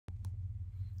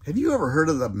Have you ever heard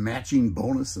of the matching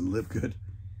bonus in LiveGood?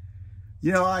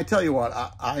 You know, I tell you what,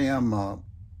 I'm a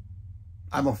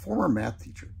former math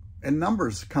teacher, and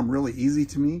numbers come really easy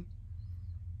to me.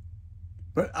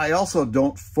 But I also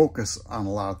don't focus on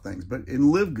a lot of things. But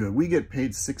in LiveGood, we get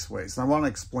paid 6 ways. And I want to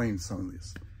explain some of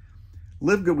these.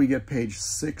 LiveGood, we get paid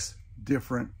 6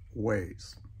 different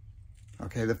ways.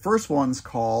 Okay, the first one's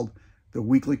called the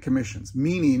weekly commissions,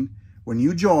 meaning when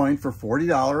you join for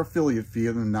 $40 affiliate fee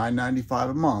and $9.95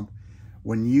 a month,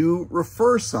 when you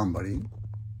refer somebody,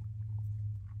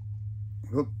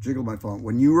 jiggle my phone,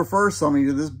 when you refer somebody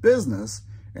to this business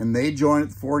and they join at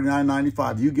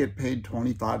 $49.95, you get paid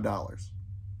 $25.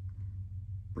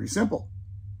 Pretty simple.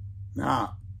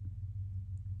 Now,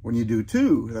 when you do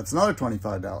 2, that's another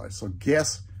 $25. So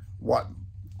guess what?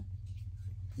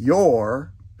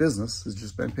 Your business has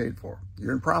just been paid for.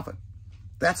 You're in profit.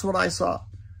 That's what I saw.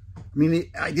 I mean,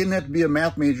 I didn't have to be a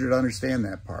math major to understand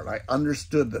that part. I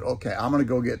understood that, okay, I'm going to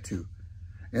go get 2.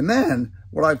 And then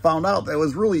what I found out, that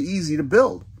was really easy to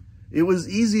build. It was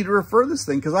easy to refer this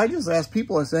thing because I just asked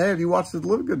people, I said, hey, have you watched the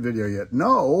LiveGood video yet?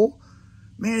 No.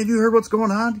 Man, have you heard what's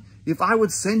going on? If I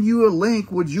would send you a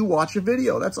link, would you watch a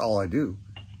video? That's all I do.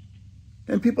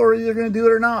 And people are either going to do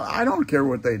it or not. I don't care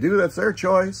what they do. That's their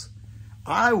choice.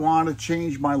 I want to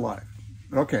change my life.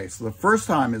 Okay, so the first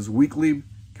time is weekly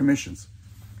commissions.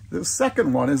 The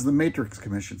second one is the matrix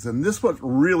commissions. And this what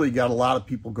really got a lot of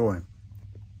people going.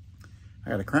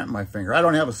 I got a cramp in my finger. I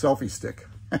don't have a selfie stick.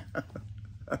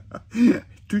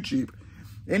 Too cheap.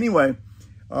 Anyway,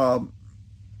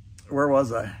 where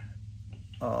was I?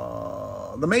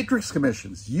 The matrix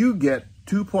commissions. You get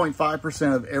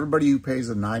 2.5% of everybody who pays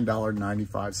a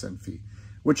 $9.95 fee,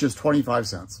 which is 25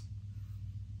 cents.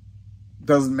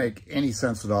 Doesn't make any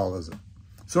sense at all, does it?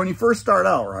 So when you first start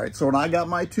out, right? So when I got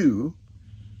my 2,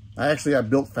 I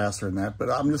built faster than that,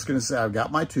 but I'm just going to say I've got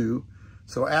my 2.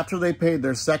 So after they paid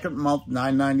their second month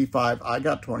 $9.95, I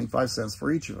got 25 cents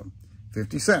for each of them,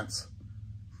 50 cents.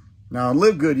 Now in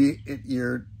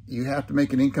LiveGood, you have to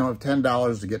make an income of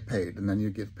 $10 to get paid, and then you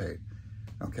get paid.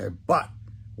 Okay, but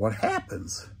what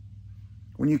happens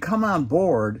when you come on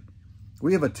board,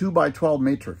 we have a 2x12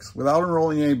 matrix. Without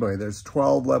enrolling anybody, there's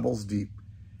 12 levels deep.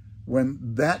 When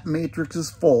that matrix is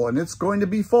full, and it's going to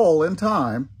be full in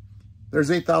time,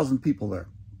 there's 8,000 people there.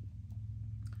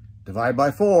 Divide by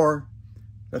 4,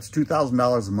 that's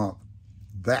 $2,000 a month.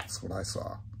 That's what I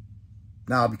saw.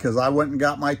 Now, because I went and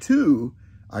got my 2,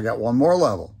 I got 1 more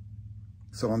level.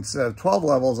 So instead of 12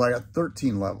 levels, I got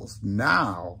 13 levels.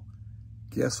 Now,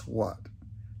 guess what?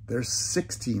 There's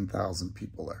 16,000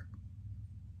 people there.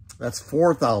 That's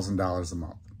 $4,000 a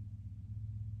month.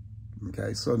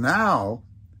 Okay, so now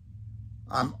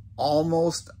I'm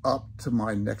almost up to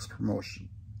my next promotion.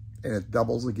 And it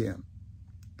doubles again.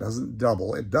 Doesn't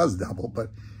double, it does double,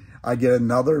 but I get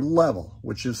another level,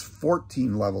 which is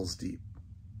 14 levels deep.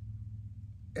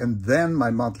 And then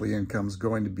my monthly income is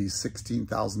going to be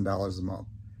 $16,000 a month.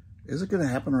 Is it going to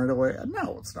happen right away?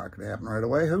 No, it's not going to happen right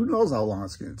away. Who knows how long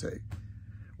it's going to take?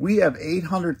 We have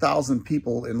 800,000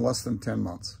 people in less than 10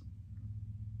 months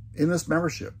in this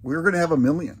membership. We're going to have 1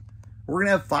 million. We're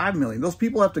going to have 5 million. Those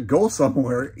people have to go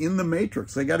somewhere in the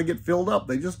matrix. They got to get filled up.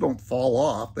 They just don't fall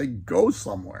off. They go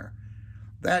somewhere.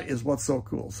 That is what's so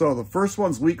cool. So the first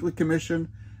one's weekly commission,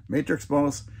 matrix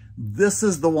bonus. This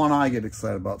is the one I get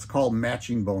excited about. It's called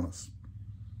matching bonus.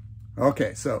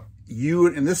 Okay, so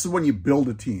and this is when you build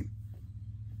a team.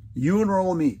 You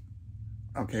enroll me.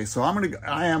 Okay, so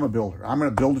I am a builder. I'm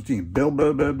going to build a team. Build.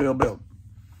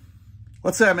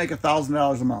 Let's say I make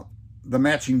 $1,000 a month. The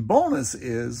matching bonus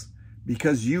is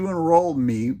because you enrolled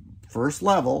me first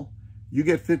level, you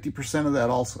get 50% of that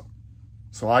also.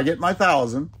 So I get my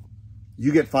 $1,000,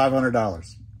 you get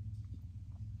 $500.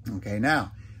 Okay,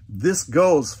 now this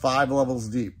goes 5 levels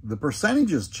deep. The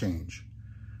percentages change,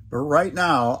 but right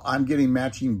now I'm getting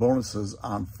matching bonuses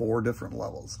on 4 different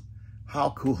levels. How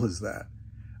cool is that?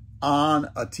 On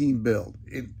a team build.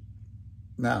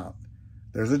 Now,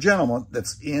 there's a gentleman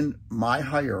that's in my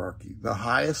hierarchy, the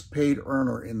highest paid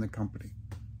earner in the company.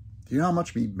 Do you know how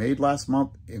much he made last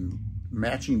month in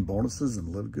matching bonuses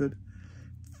in LiveGood?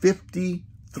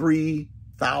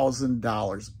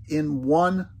 $53,000 in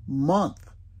 1 month.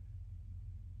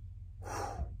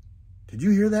 Did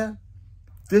you hear that?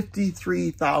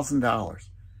 $53,000.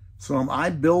 So am I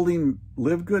building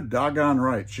LiveGood? Doggone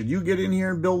right. Should you get in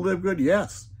here and build LiveGood?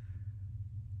 Yes.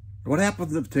 What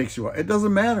happens if it takes you? It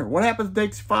doesn't matter. What happens if it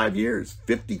takes 5 years?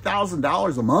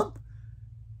 $50,000 a month?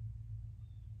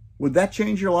 Would that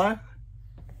change your life?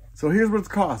 So here's what it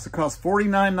costs. It costs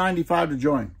 $49.95 to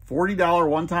join. $40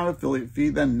 one-time affiliate fee,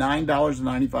 then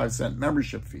 $9.95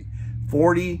 membership fee.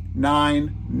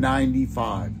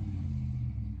 $49.95.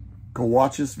 Go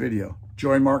watch this video,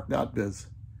 joymark.biz.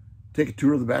 Take a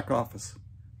tour of the back office.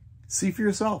 See for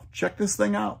yourself. Check this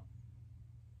thing out.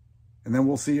 And then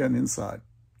we'll see you on the inside.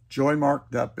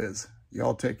 joymark.biz.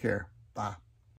 Y'all take care. Bye.